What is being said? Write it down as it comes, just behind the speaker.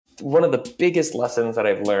one of the biggest lessons that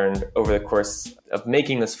I've learned over the course of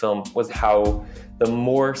making this film was how the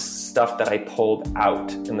more stuff that I pulled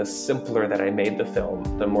out and the simpler that I made the film,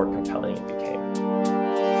 the more compelling it became.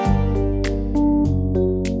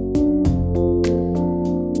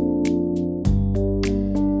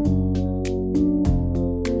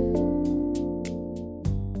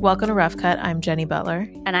 Welcome to Rough Cut. I'm Jenny Butler.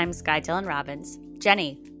 And I'm Sky Dillon Robbins.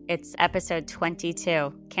 Jenny, it's episode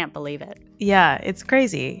 22. Can't believe it. Yeah, it's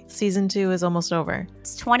crazy. Season 2 is almost over.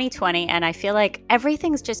 It's 2020, and I feel like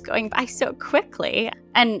everything's just going by so quickly.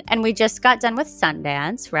 And we just got done with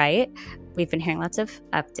Sundance, right? We've been hearing lots of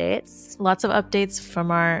updates. Lots of updates from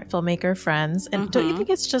our filmmaker friends. And don't you think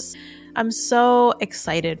it's just, I'm so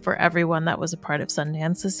excited for everyone that was a part of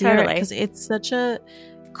Sundance this year. Because it's such a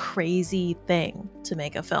crazy thing to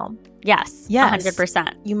make a film. Yes,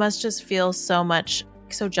 100%. You must just feel so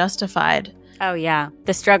justified. Oh yeah,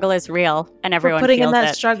 the struggle is real, and everyone putting feels in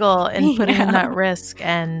that it. struggle and putting in that risk,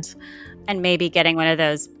 and maybe getting one of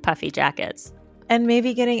those puffy jackets, and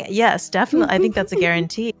maybe getting definitely. I think that's a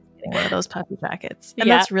guarantee. Getting one of those puffy jackets, and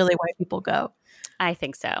that's really why people go. I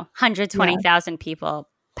think so. 120,000 people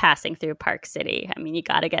passing through Park City. I mean, you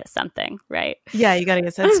got to get something, right? Yeah, you got to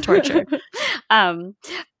get that's torture.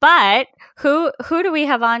 But who do we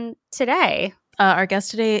have on today? Our guest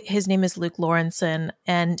today, his name is Luke Lorenson,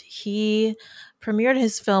 and he premiered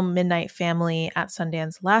his film Midnight Family at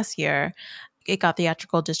Sundance last year. It got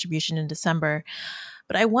theatrical distribution in December.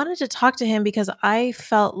 But I wanted to talk to him because I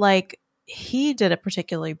felt like he did a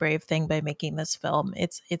particularly brave thing by making this film.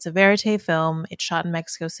 It's a verite film. It's shot in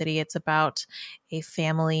Mexico City. It's about a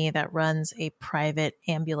family that runs a private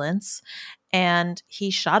ambulance. And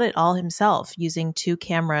he shot it all himself using 2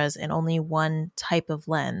 cameras and only one type of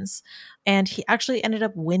lens. And he actually ended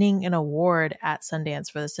up winning an award at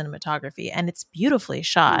Sundance for the cinematography. And it's beautifully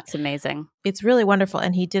shot. It's amazing. It's really wonderful.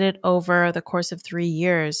 And he did it over the course of 3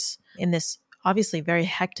 years in this obviously very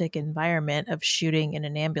hectic environment of shooting in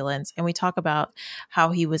an ambulance. And we talk about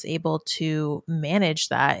how he was able to manage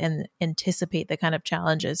that and anticipate the kind of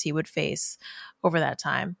challenges he would face over that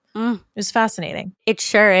time. It was fascinating. It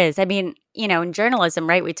sure is. I mean, in journalism,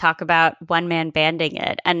 right, we talk about one man banding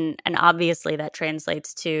it. And obviously that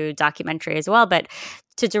translates to documentary as well. But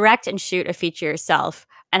to direct and shoot a feature yourself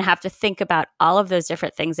and have to think about all of those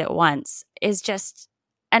different things at once is just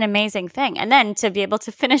an amazing thing. And then to be able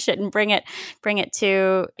to finish it and bring it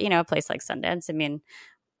to, a place like Sundance. I mean,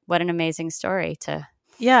 what an amazing story to.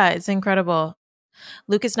 Yeah, it's incredible.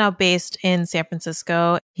 Luke is now based in San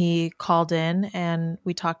Francisco. He called in and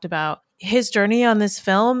we talked about his journey on this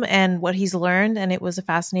film and what he's learned. And it was a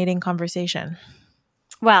fascinating conversation.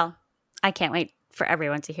 Well, I can't wait for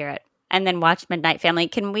everyone to hear it. And then watch Midnight Family.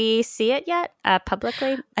 Can we see it yet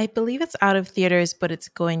publicly? I believe it's out of theaters, but it's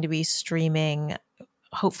going to be streaming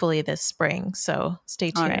hopefully this spring. So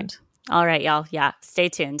stay tuned. All right, y'all. Yeah, stay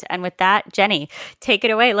tuned. And with that, Jenny, take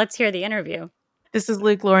it away. Let's hear the interview. This is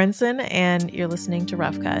Luke Lorenson, and you're listening to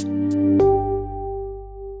Rough Cut.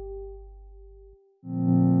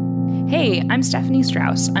 Hey, I'm Stephanie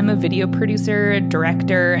Strauss. I'm a video producer,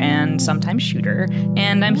 director, and sometimes shooter,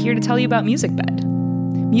 and I'm here to tell you about MusicBed.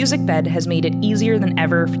 MusicBed has made it easier than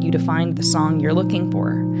ever for you to find the song you're looking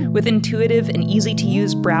for. With intuitive and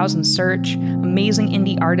easy-to-use browse and search, amazing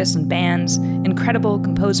indie artists and bands, incredible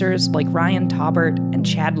composers like Ryan Taubert and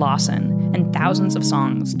Chad Lawson, and thousands of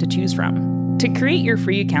songs to choose from. To create your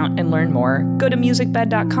free account and learn more, go to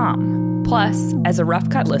musicbed.com. Plus, as a Rough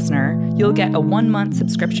Cut listener, you'll get a 1-month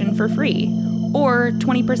subscription for free, or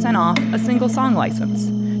 20% off a single song license.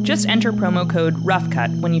 Just enter promo code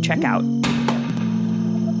ROUGHCUT when you check out.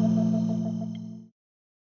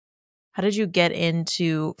 How did you get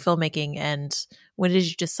into filmmaking, and when did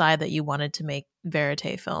you decide that you wanted to make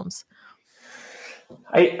verite films?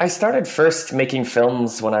 I started first making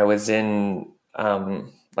films when I was in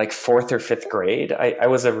like 4th or 5th grade. I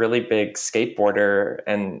was a really big skateboarder,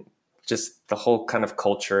 and just the whole kind of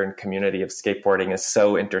culture and community of skateboarding is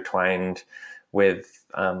so intertwined with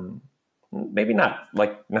maybe not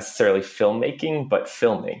like necessarily filmmaking, but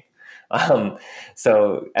filming.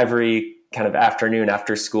 So every kind of afternoon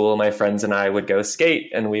after school, my friends and I would go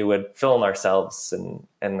skate and we would film ourselves,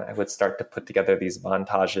 and I would start to put together these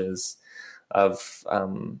montages of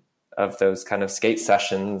those kind of skate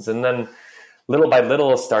sessions. And then little by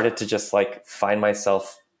little started to just like find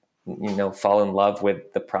myself, fall in love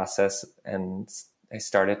with the process. And I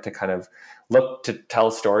started to kind of look to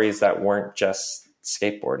tell stories that weren't just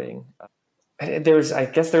skateboarding. There was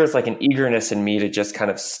like an eagerness in me to just kind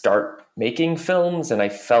of start making films. And I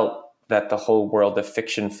felt that the whole world of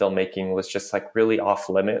fiction filmmaking was just like really off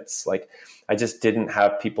limits. Like I just didn't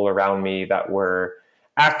have people around me that were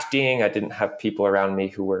acting. I didn't have people around me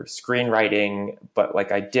who were screenwriting, but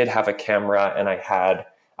like I did have a camera and I had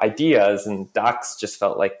ideas, and Docs just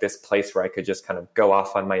felt like this place where I could just kind of go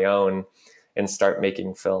off on my own and start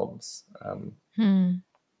making films.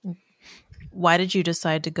 Why did you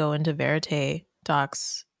decide to go into Verite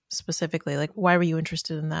Docs specifically? Like, why were you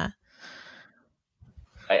interested in that?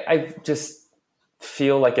 I just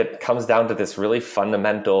feel like it comes down to this really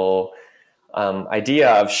fundamental idea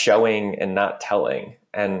of showing and not telling.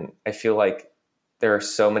 And I feel like there are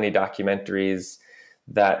so many documentaries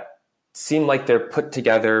that seem like they're put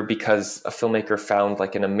together because a filmmaker found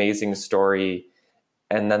like an amazing story,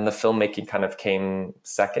 and then the filmmaking kind of came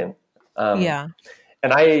second. Yeah.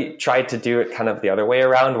 And I tried to do it kind of the other way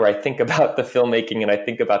around, where I think about the filmmaking and I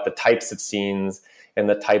think about the types of scenes and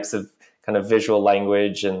the types of kind of visual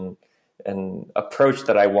language and approach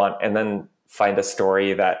that I want, and then find a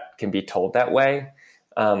story that can be told that way.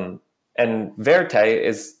 And Verite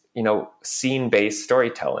is, scene-based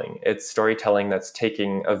storytelling. It's storytelling that's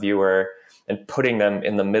taking a viewer and putting them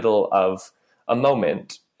in the middle of a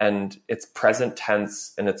moment, and it's present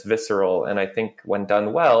tense and it's visceral. And I think when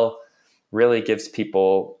done well, really gives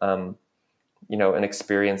people, an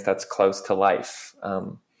experience that's close to life.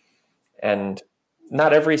 And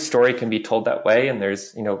not every story can be told that way. And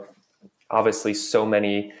there's, obviously so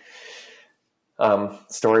many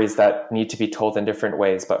stories that need to be told in different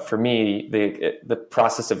ways. But for me, the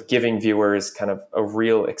process of giving viewers kind of a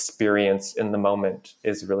real experience in the moment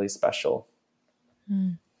is really special.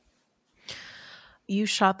 You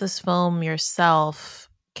shot this film yourself.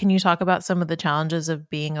 Can you talk about some of the challenges of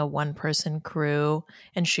being a one-person crew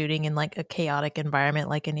and shooting in like a chaotic environment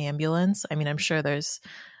like an ambulance? I mean, I'm sure there's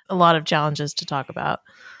a lot of challenges to talk about.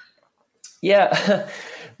 Yeah,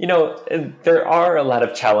 there are a lot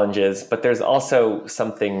of challenges, but there's also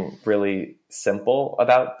something really simple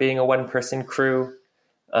about being a one-person crew.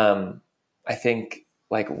 I think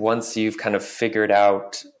like once you've kind of figured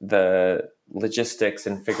out the logistics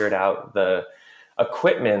and figured out the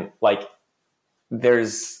equipment, like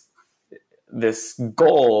there's this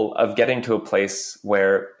goal of getting to a place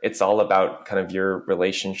where it's all about kind of your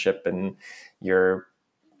relationship and your,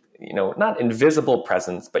 not invisible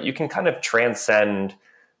presence, but you can kind of transcend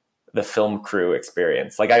the film crew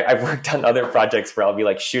experience. Like I've worked on other projects where I'll be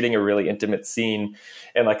like shooting a really intimate scene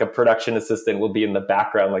and like a production assistant will be in the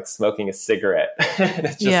background, like smoking a cigarette. And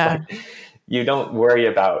it's just like, you don't worry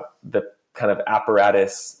about the kind of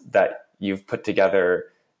apparatus that you've put together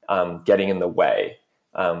getting in the way.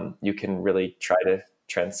 You can really try to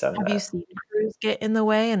transcend that. Have you seen crews get in the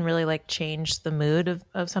way and really like change the mood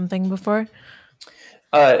of something before?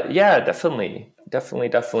 Yeah, definitely.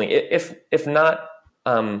 If not,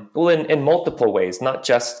 in multiple ways, not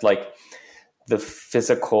just like the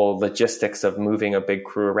physical logistics of moving a big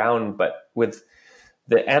crew around, but with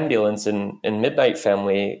the ambulance in Midnight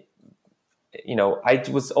Family, I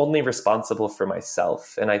was only responsible for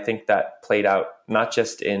myself. And I think that played out not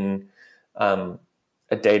just in a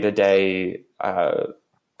day-to-day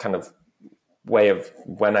kind of way of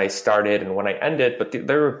when I started and when I ended, but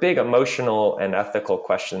there were big emotional and ethical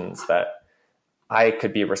questions that I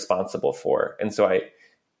could be responsible for. And so I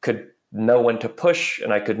could know when to push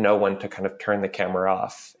and I could know when to kind of turn the camera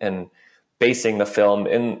off. And basing the film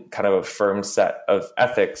in kind of a firm set of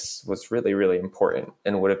ethics was really, really important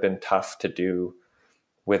and would have been tough to do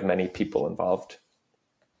with many people involved.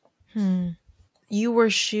 You were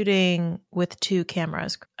shooting with 2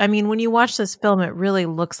 cameras. I mean, when you watch this film, it really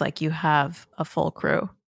looks like you have a full crew.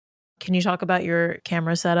 Can you talk about your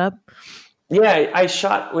camera setup? Yeah, I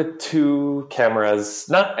shot with 2 cameras,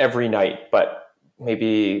 not every night, but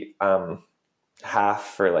maybe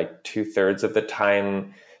half or like 2/3 of the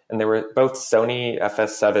time. And they were both Sony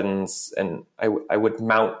FS7s, and I would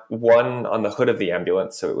mount one on the hood of the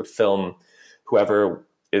ambulance, so it would film whoever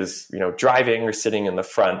is driving or sitting in the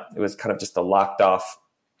front. It was kind of just a locked off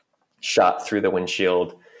shot through the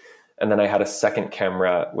windshield. And then I had a second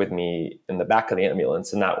camera with me in the back of the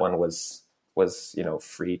ambulance, and that one was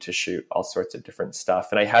free to shoot all sorts of different stuff.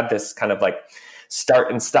 And I had this kind of like start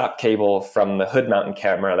and stop cable from the hood mounted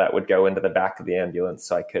camera that would go into the back of the ambulance,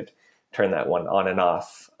 so I could turn that one on and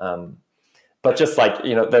off. But just like,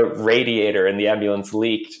 the radiator in the ambulance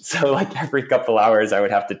leaked. So like every couple hours I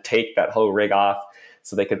would have to take that whole rig off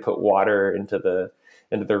so they could put water into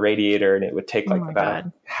the radiator, and it would take like about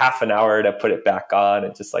half an hour to put it back on.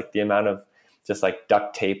 And just like the amount of just like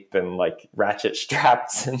duct tape and like ratchet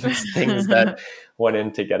straps and things that went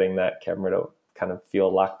into getting that camera to kind of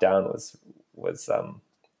feel locked down was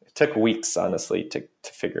it took weeks, honestly, to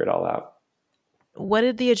figure it all out. What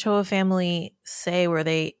did the Ochoa family say? Were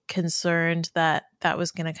they concerned that that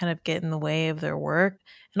was going to kind of get in the way of their work?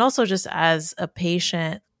 And also, just as a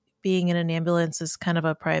patient, being in an ambulance is kind of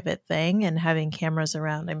a private thing, and having cameras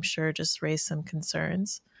around, I'm sure, just raised some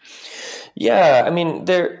concerns. Yeah, I mean,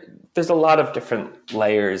 there's a lot of different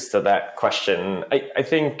layers to that question. I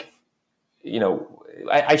think,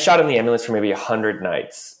 I shot in the ambulance for maybe 100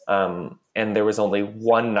 nights, and there was only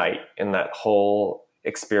one night in that whole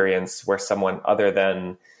experience where someone other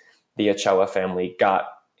than the Ochoa family got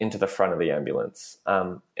into the front of the ambulance.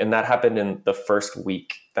 And that happened in the first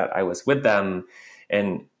week that I was with them.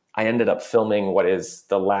 And I ended up filming what is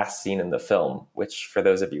the last scene in the film, which for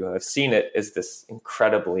those of you who have seen it is this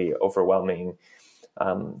incredibly overwhelming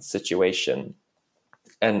situation.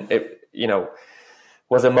 And it,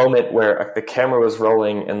 was a moment where the camera was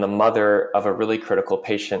rolling and the mother of a really critical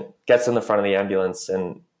patient gets in the front of the ambulance,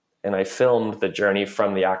 and I filmed the journey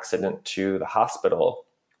from the accident to the hospital.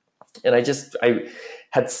 And I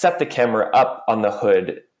had set the camera up on the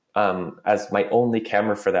hood as my only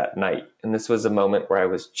camera for that night. And this was a moment where I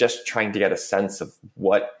was just trying to get a sense of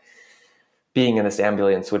what being in this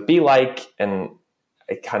ambulance would be like. And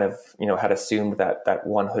I kind of, had assumed that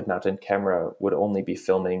one hood mounted camera would only be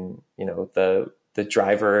filming, the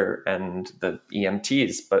driver and the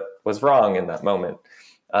EMTs, but was wrong in that moment.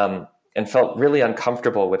 And felt really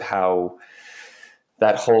uncomfortable with how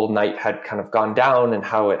that whole night had kind of gone down and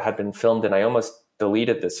how it had been filmed. And I almost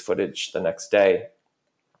deleted this footage the next day,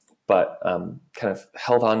 but kind of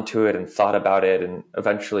held on to it and thought about it, and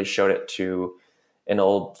eventually showed it to an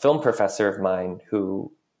old film professor of mine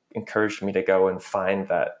who encouraged me to go and find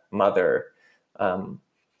that mother.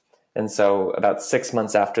 And so about 6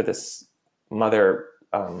 months after this mother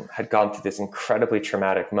had gone through this incredibly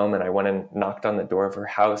traumatic moment, I went and knocked on the door of her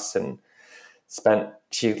house and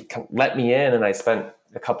she let me in, and I spent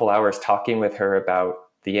a couple hours talking with her about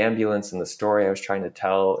the ambulance and the story I was trying to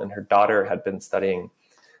tell. And her daughter had been studying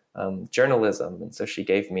journalism, and so she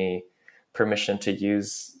gave me permission to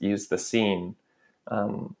use the scene,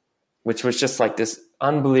 which was just like this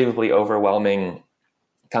unbelievably overwhelming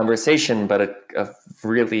conversation, but a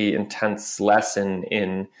really intense lesson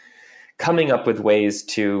in coming up with ways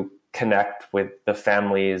to connect with the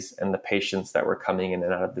families and the patients that were coming in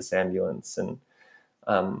and out of this ambulance, and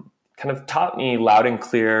kind of taught me loud and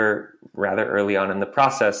clear rather early on in the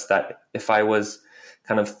process that if I was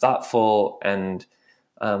kind of thoughtful and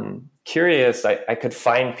curious, I could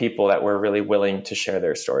find people that were really willing to share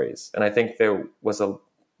their stories. And I think there was a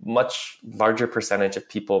much larger percentage of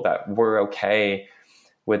people that were okay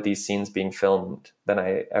with these scenes being filmed than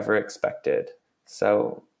I ever expected.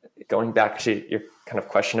 So going back to your kind of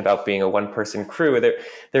question about being a one-person crew,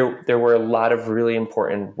 there were a lot of really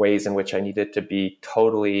important ways in which I needed to be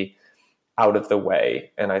totally out of the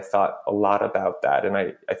way. And I thought a lot about that. And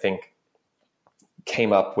I think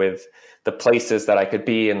came up with the places that I could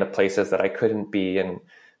be and the places that I couldn't be. And,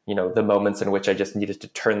 the moments in which I just needed to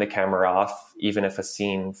turn the camera off, even if a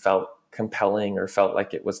scene felt compelling or felt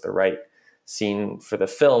like it was the right scene for the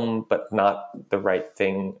film, but not the right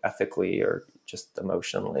thing ethically or just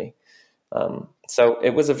emotionally. So it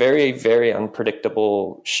was a very, very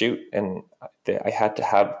unpredictable shoot. And I had to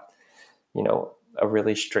have, a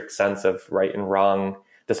really strict sense of right and wrong,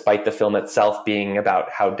 despite the film itself being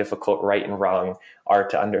about how difficult right and wrong are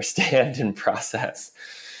to understand and process.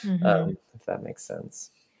 If that makes sense.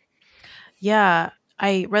 Yeah.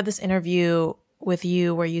 I read this interview with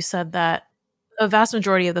you where you said that a vast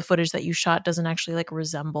majority of the footage that you shot doesn't actually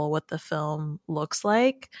resemble what the film looks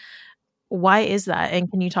like. Why is that? And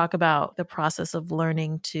can you talk about the process of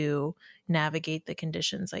learning to navigate the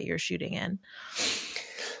conditions that you're shooting in?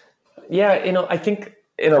 Yeah, I think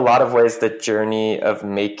in a lot of ways, the journey of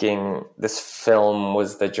making this film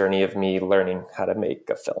was the journey of me learning how to make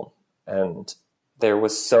a film. And there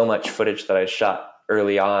was so much footage that I shot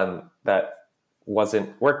early on that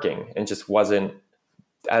wasn't working and just wasn't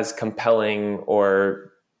as compelling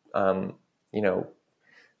or,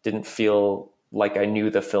 didn't feel like I knew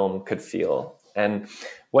the film could feel. And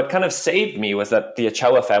what kind of saved me was that the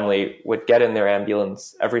Ochoa family would get in their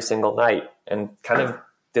ambulance every single night and kind of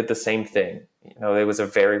did the same thing. It was a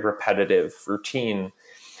very repetitive routine,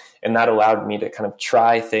 and that allowed me to kind of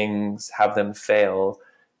try things, have them fail,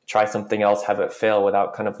 try something else, have it fail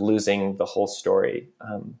without kind of losing the whole story.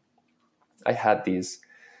 I had these,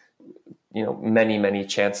 many, many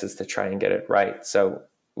chances to try and get it right. So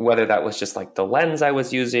whether that was just the lens I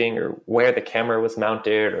was using or where the camera was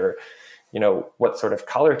mounted or, what sort of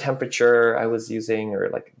color temperature I was using or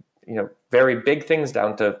very big things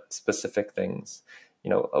down to specific things.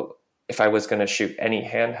 If I was going to shoot any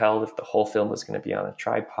handheld, if the whole film was going to be on a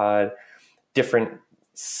tripod, different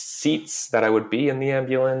seats that I would be in the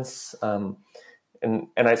ambulance. So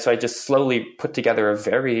I just slowly put together a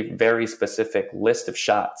very, very specific list of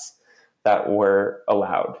shots that were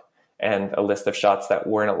allowed and a list of shots that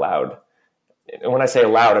weren't allowed. And when I say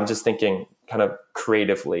allowed, I'm just thinking kind of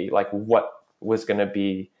creatively, like what was going to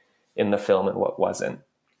be in the film and what wasn't.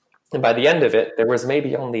 And by the end of it, there was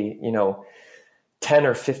maybe only, 10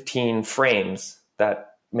 or 15 frames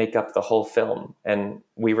that make up the whole film. And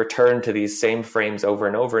we return to these same frames over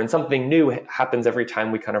and over. And something new happens every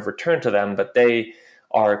time we kind of return to them, but they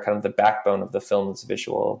are kind of the backbone of the film's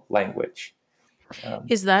visual language.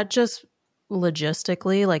 Is that just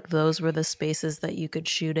logistically, like those were the spaces that you could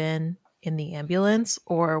shoot in the ambulance?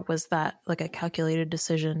 Or was that like a calculated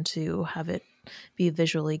decision to have it be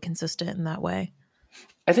visually consistent in that way?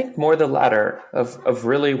 I think more the latter of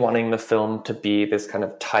really wanting the film to be this kind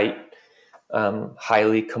of tight,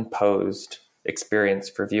 highly composed experience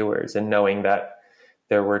for viewers, and knowing that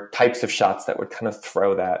there were types of shots that would kind of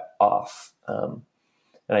throw that off. And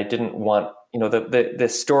I didn't want, the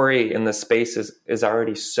story in the space is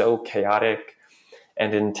already so chaotic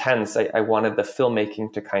and intense. I wanted the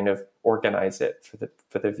filmmaking to kind of organize it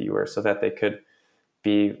for the viewer so that they could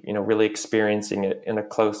be, really experiencing it in a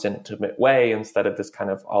close, intimate way instead of this kind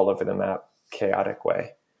of all over the map, chaotic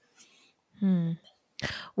way.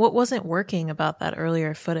 What wasn't working about that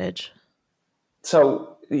earlier footage?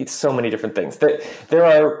 So many different things. There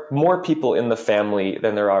are more people in the family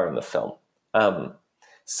than there are in the film.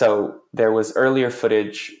 So there was earlier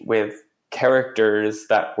footage with characters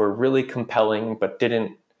that were really compelling, but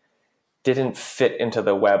didn't fit into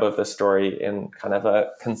the web of the story in kind of a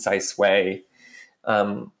concise way.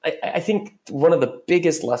 I think one of the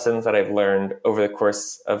biggest lessons that I've learned over the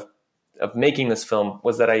course of making this film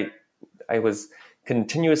was that I was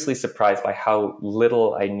continuously surprised by how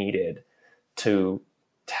little I needed to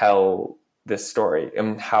tell this story,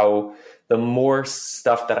 and how the more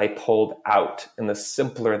stuff that I pulled out and the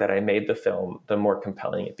simpler that I made the film, the more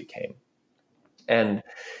compelling it became. And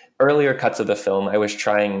earlier cuts of the film, I was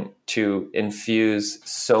trying to infuse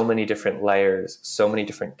so many different layers, so many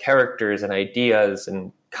different characters and ideas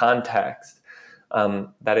and context,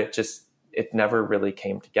 that it never really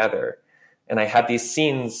came together. And I had these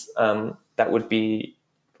scenes that would be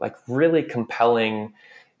like really compelling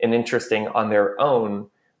and interesting on their own,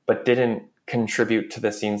 but didn't contribute to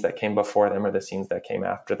the scenes that came before them or the scenes that came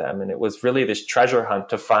after them. And it was really this treasure hunt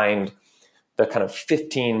to find the kind of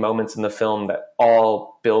 15 moments in the film that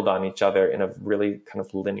all build on each other in a really kind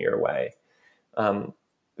of linear way.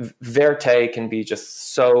 Verite can be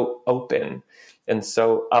just so open and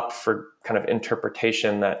so up for kind of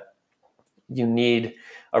interpretation that you need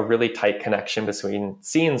a really tight connection between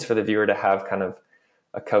scenes for the viewer to have kind of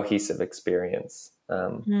a cohesive experience.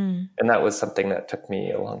 And that was something that took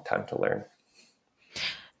me a long time to learn.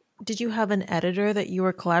 Did you have an editor that you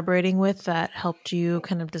were collaborating with that helped you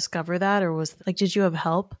kind of discover that, or did you have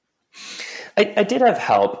help? I did have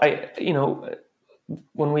help.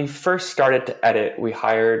 When we first started to edit, we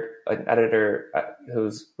hired an editor who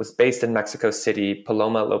was based in Mexico City,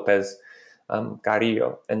 Paloma Lopez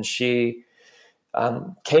Carrillo, and she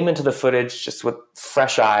came into the footage just with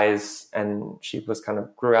fresh eyes, and she was kind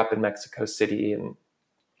of grew up in Mexico City, and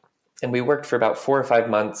we worked for about 4 or 5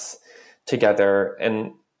 months together,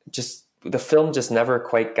 and just the film just never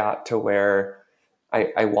quite got to where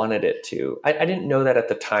I wanted it to. I didn't know that at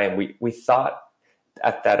the time. We thought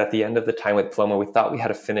at the end of the time with Paloma, we thought we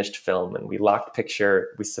had a finished film, and we locked picture,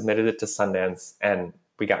 we submitted it to Sundance, and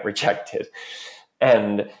we got rejected.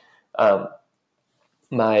 And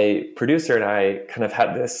my producer and I kind of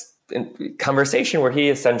had this conversation where he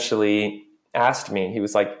essentially asked me, he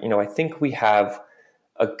was like, I think we have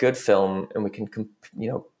a good film and we can,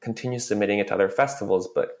 continue submitting it to other festivals,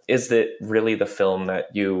 but is it really the film that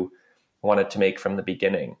you wanted to make from the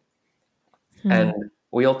beginning? And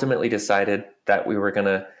we ultimately decided that we were going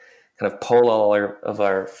to kind of pull all of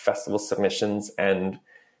our festival submissions and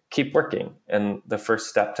keep working. And the first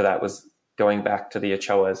step to that was going back to the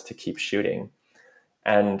Ochoas to keep shooting.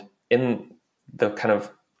 And in the kind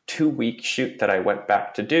of 2-week shoot that I went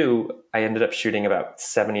back to do, I ended up shooting about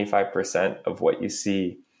 75% of what you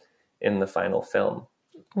see in the final film.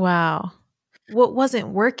 Wow. What wasn't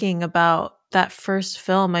working about that first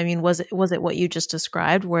film? I mean, was it what you just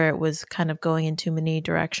described, where it was kind of going in too many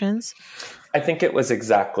directions? I think it was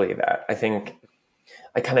exactly that. I think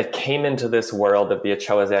I kind of came into this world of the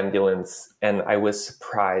Ochoa's ambulance, and I was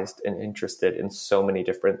surprised and interested in so many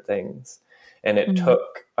different things. And it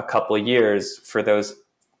took a couple of years for those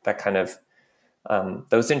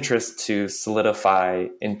interests to solidify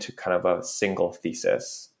into kind of a single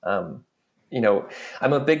thesis.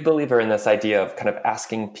 I'm a big believer in this idea of kind of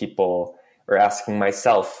asking people or asking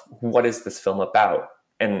myself, what is this film about?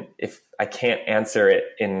 And if I can't answer it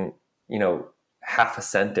in, half a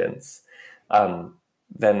sentence,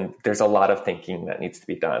 then there's a lot of thinking that needs to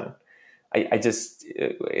be done. I just,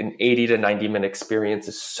 an 80 to 90-minute experience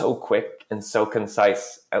is so quick and so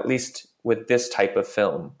concise, at least with this type of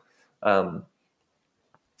film,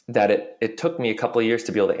 that it took me a couple of years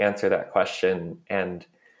to be able to answer that question. And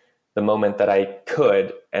the moment that I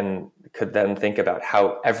could then think about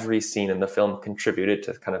how every scene in the film contributed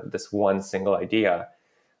to kind of this one single idea,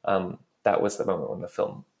 that was the moment when the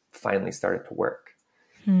film finally started to work.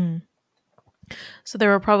 So there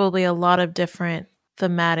were probably a lot of different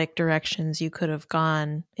thematic directions you could have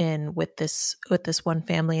gone in with this one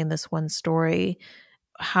family and this one story.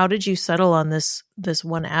 How did you settle on this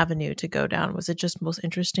one avenue to go down? Was it just most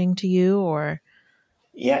interesting to you, or?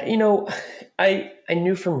 Yeah, I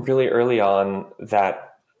knew from really early on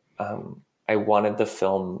that I wanted the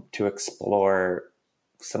film to explore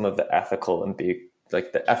some of the ethical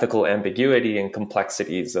ambiguity and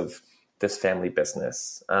complexities of this family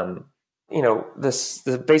business.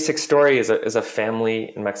 The basic story is a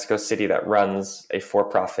family in Mexico City that runs a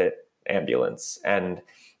for-profit ambulance, and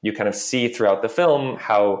you kind of see throughout the film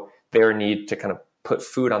how their need to kind of put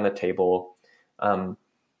food on the table,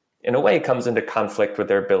 in a way, comes into conflict with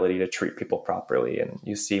their ability to treat people properly. And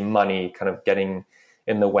you see money kind of getting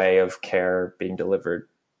in the way of care being delivered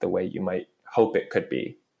the way you might hope it could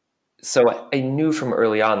be. So I knew from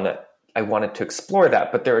early on that I wanted to explore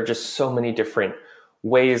that, but there are just so many different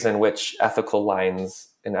ways in which ethical lines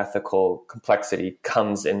and ethical complexity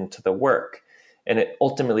comes into the work. And it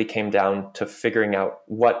ultimately came down to figuring out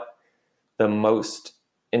what the most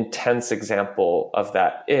intense example of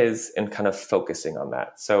that is and kind of focusing on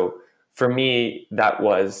that. So for me, that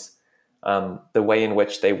was the way in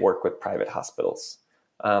which they work with private hospitals.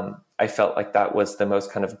 I felt like that was the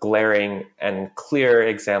most kind of glaring and clear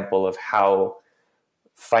example of how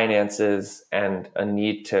finances and a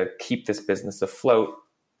need to keep this business afloat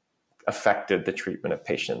affected the treatment of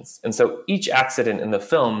patients. And so each accident in the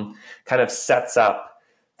film kind of sets up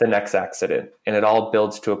the next accident, and it all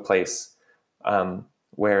builds to a place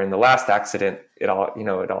where in the last accident, it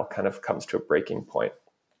all kind of comes to a breaking point.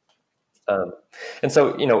 And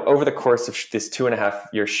so, over the course of this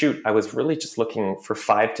 2.5-year shoot, I was really just looking for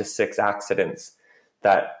 5 to 6 accidents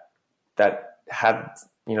that had,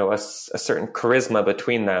 a certain charisma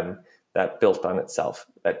between them that built on itself,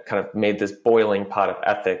 that kind of made this boiling pot of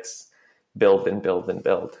ethics build and build and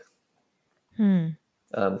build.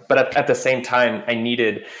 But at the same time, I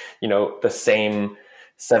needed, the same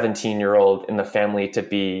 17-year-old in the family to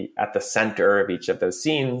be at the center of each of those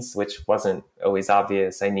scenes, which wasn't always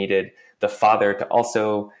obvious. I needed the father to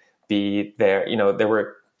also be there. There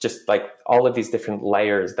were just like all of these different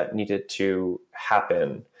layers that needed to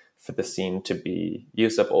happen for the scene to be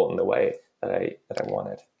usable in the way that I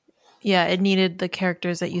wanted. Yeah, it needed the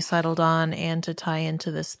characters that you settled on and to tie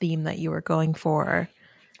into this theme that you were going for.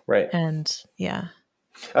 Right. And yeah.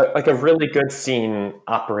 Like a really good scene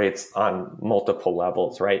operates on multiple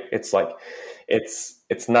levels, right? It's like,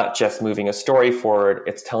 it's not just moving a story forward.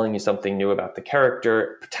 It's telling you something new about the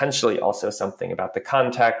character, potentially also something about the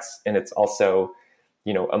context. And it's also,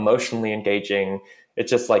 emotionally engaging.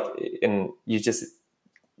 It's just like,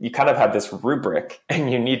 you kind of have this rubric,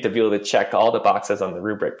 and you need to be able to check all the boxes on the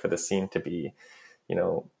rubric for the scene to be,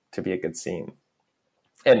 to be a good scene.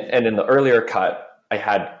 And in the earlier cut, I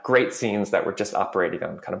had great scenes that were just operating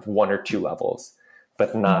on kind of 1 or 2 levels,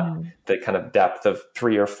 but not the kind of depth of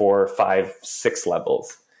 3 or 4 or 5, 6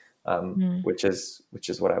 levels, which is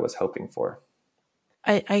what I was hoping for.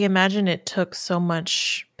 I imagine it took so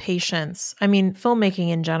much patience. I mean, filmmaking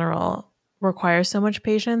in general requires so much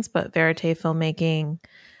patience, but verite filmmaking,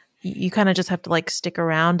 you kind of just have to like stick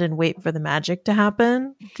around and wait for the magic to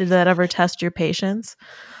happen. Did that ever test your patience?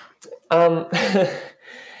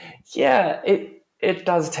 Yeah, it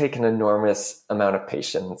does take an enormous amount of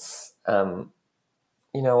patience.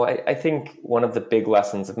 I think one of the big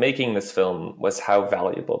lessons of making this film was how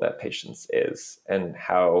valuable that patience is, and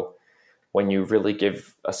how when you really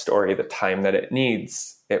give a story the time that it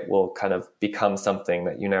needs, it will kind of become something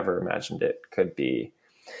that you never imagined it could be.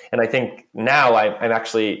 And I think now I'm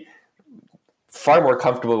actually far more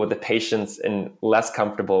comfortable with the patience and less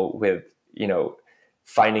comfortable with,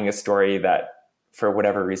 finding a story that for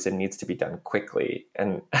whatever reason needs to be done quickly.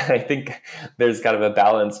 And I think there's kind of a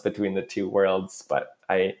balance between the two worlds, but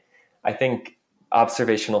I think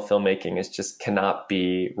observational filmmaking cannot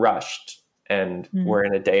be rushed. And we're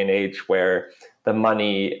in a day and age where the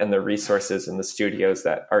money and the resources and the studios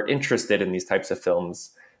that are interested in these types of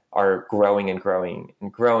films are growing and growing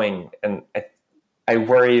and growing. And I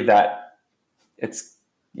worry that it's,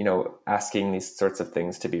 asking these sorts of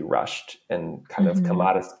things to be rushed and kind of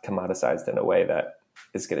commoditized in a way that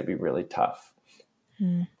is going to be really tough.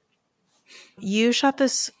 You shot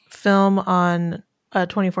this film on a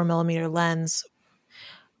 24 millimeter lens.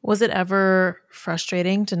 Was it ever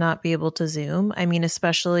frustrating to not be able to zoom? I mean,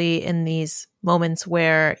 especially in these moments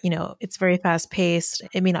where, it's very fast paced.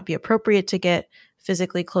 It may not be appropriate to get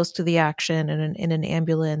physically close to the action in an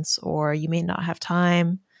ambulance, or you may not have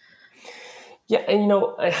time. Yeah. And,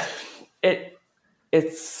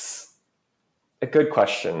 it's a good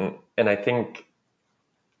question. And I think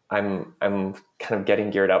I'm kind of getting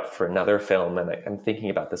geared up for another film, and I'm thinking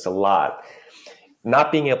about this a lot.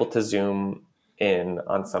 Not being able to zoom in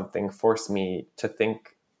on something forced me to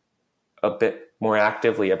think a bit more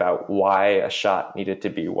actively about why a shot needed to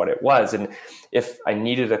be what it was. And if I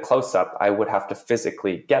needed a close-up, I would have to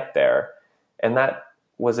physically get there. And that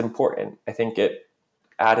was important. I think it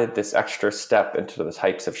added this extra step into the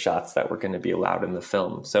types of shots that were going to be allowed in the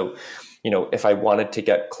film. So, if I wanted to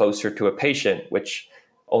get closer to a patient, which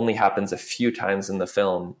only happens a few times in the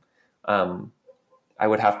film, I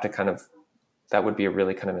would have to that would be a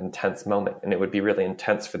really kind of intense moment, and it would be really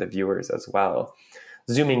intense for the viewers as well.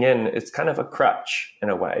 Zooming in, it's kind of a crutch in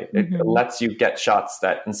a way. It lets you get shots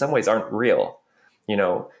that in some ways aren't real.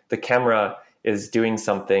 The camera is doing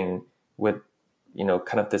something with,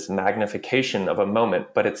 kind of this magnification of a moment,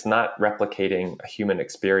 but it's not replicating a human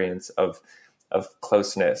experience of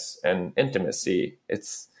closeness and intimacy.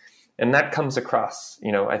 And that comes across,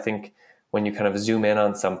 I think when you kind of zoom in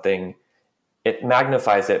on something, it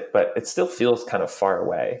magnifies it, but it still feels kind of far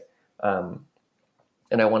away.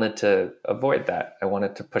 And I wanted to avoid that. I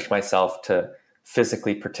wanted to push myself to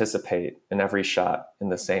physically participate in every shot in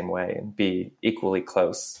the same way and be equally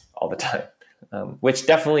close all the time, which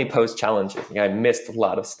definitely posed challenges. I missed a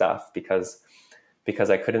lot of stuff because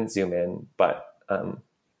I couldn't zoom in, but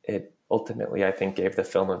it ultimately, I think, gave the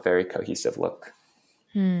film a very cohesive look.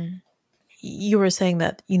 You were saying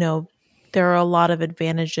that, there are a lot of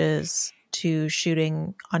advantages to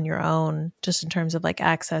shooting on your own, just in terms of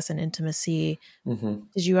access and intimacy.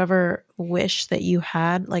 Did you ever wish that you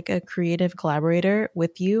had a creative collaborator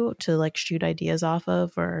with you to shoot ideas off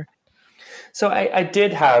of? Or so I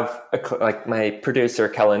did have my producer,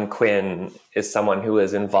 Kellen Quinn, is someone who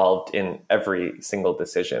is involved in every single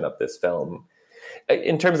decision of this film.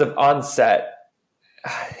 In terms of on set,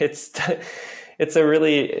 it's a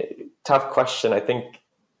really tough question. I think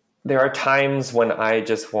there are times when I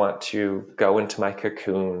just want to go into my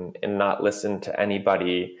cocoon and not listen to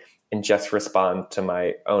anybody and just respond to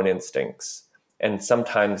my own instincts. And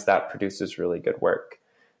sometimes that produces really good work.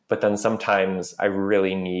 But then sometimes I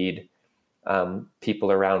really need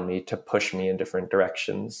people around me to push me in different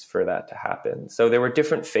directions for that to happen. So there were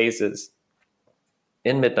different phases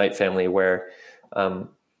in Midnight Family where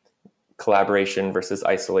collaboration versus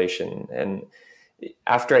isolation. And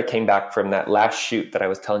after I came back from that last shoot that I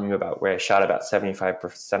was telling you about, where I shot about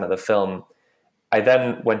 75% of the film, I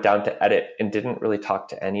then went down to edit and didn't really talk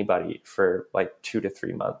to anybody for 2 to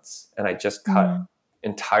 3 months. And I just cut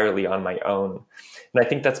entirely on my own. And I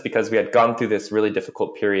think that's because we had gone through this really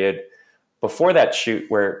difficult period before that shoot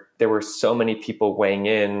where there were so many people weighing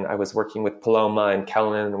in. I was working with Paloma and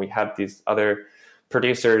Kellen, and we had these other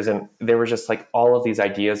producers, and there were just all of these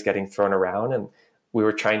ideas getting thrown around, and we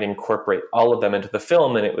were trying to incorporate all of them into the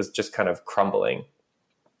film, and it was just kind of crumbling.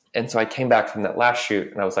 And so I came back from that last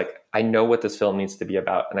shoot and I was like, I know what this film needs to be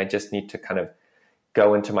about, and I just need to kind of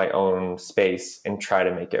go into my own space and try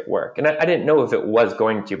to make it work. And I didn't know if it was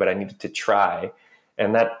going to, but I needed to try.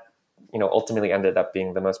 And that, ultimately ended up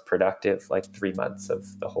being the most productive 3 months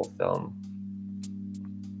of the whole film.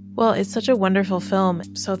 Well, it's such a wonderful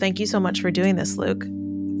film. So thank you so much for doing this, Luke.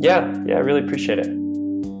 Yeah, I really appreciate it.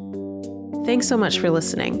 Thanks so much for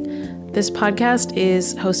listening. This podcast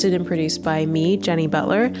is hosted and produced by me, Jenny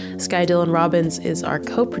Butler. Sky Dillon Robbins is our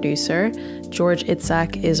co-producer. George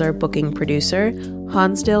Itzak is our booking producer.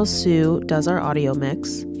 Hansdale Sue does our audio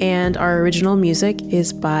mix. And our original music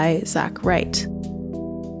is by Zach Wright.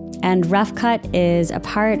 And Rough Cut is a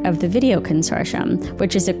part of the Video Consortium,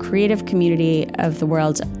 which is a creative community of the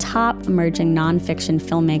world's top emerging nonfiction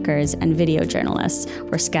filmmakers and video journalists.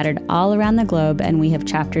 We're scattered all around the globe, and we have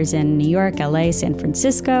chapters in New York, LA, San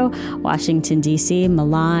Francisco, Washington, D.C.,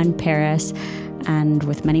 Milan, Paris, and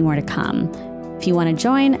with many more to come. If you want to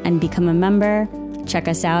join and become a member, Check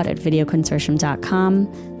us out at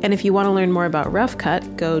videoconsortium.com. And if you want to learn more about Rough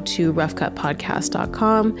Cut, go to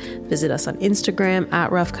roughcutpodcast.com, visit us on Instagram at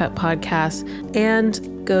roughcutpodcast,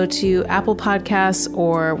 and go to Apple Podcasts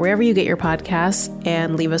or wherever you get your podcasts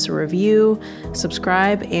and leave us a review,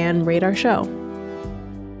 subscribe, and rate our show.